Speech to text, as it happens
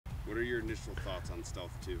What are your initial thoughts on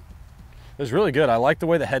Stealth 2? It was really good. I like the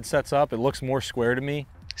way the head sets up. It looks more square to me.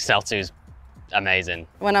 Stealth 2 is amazing.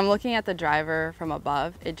 When I'm looking at the driver from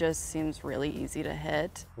above, it just seems really easy to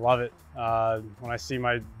hit. Love it. When I see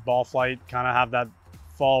my ball flight kind of have that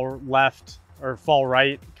fall left or fall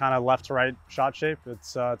right, kind of left to right shot shape,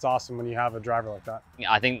 it's awesome when you have a driver like that.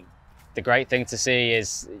 I think the great thing to see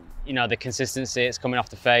is, you know, the consistency. It's coming off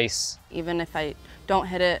the face. Even if I don't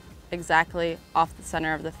hit it exactly off the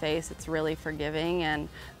center of the face, it's really forgiving, and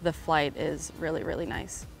the flight is really, really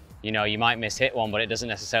nice. You know, you might miss hit one, but it doesn't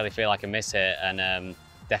necessarily feel like a miss hit, and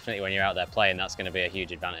definitely when you're out there playing, that's going to be a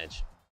huge advantage.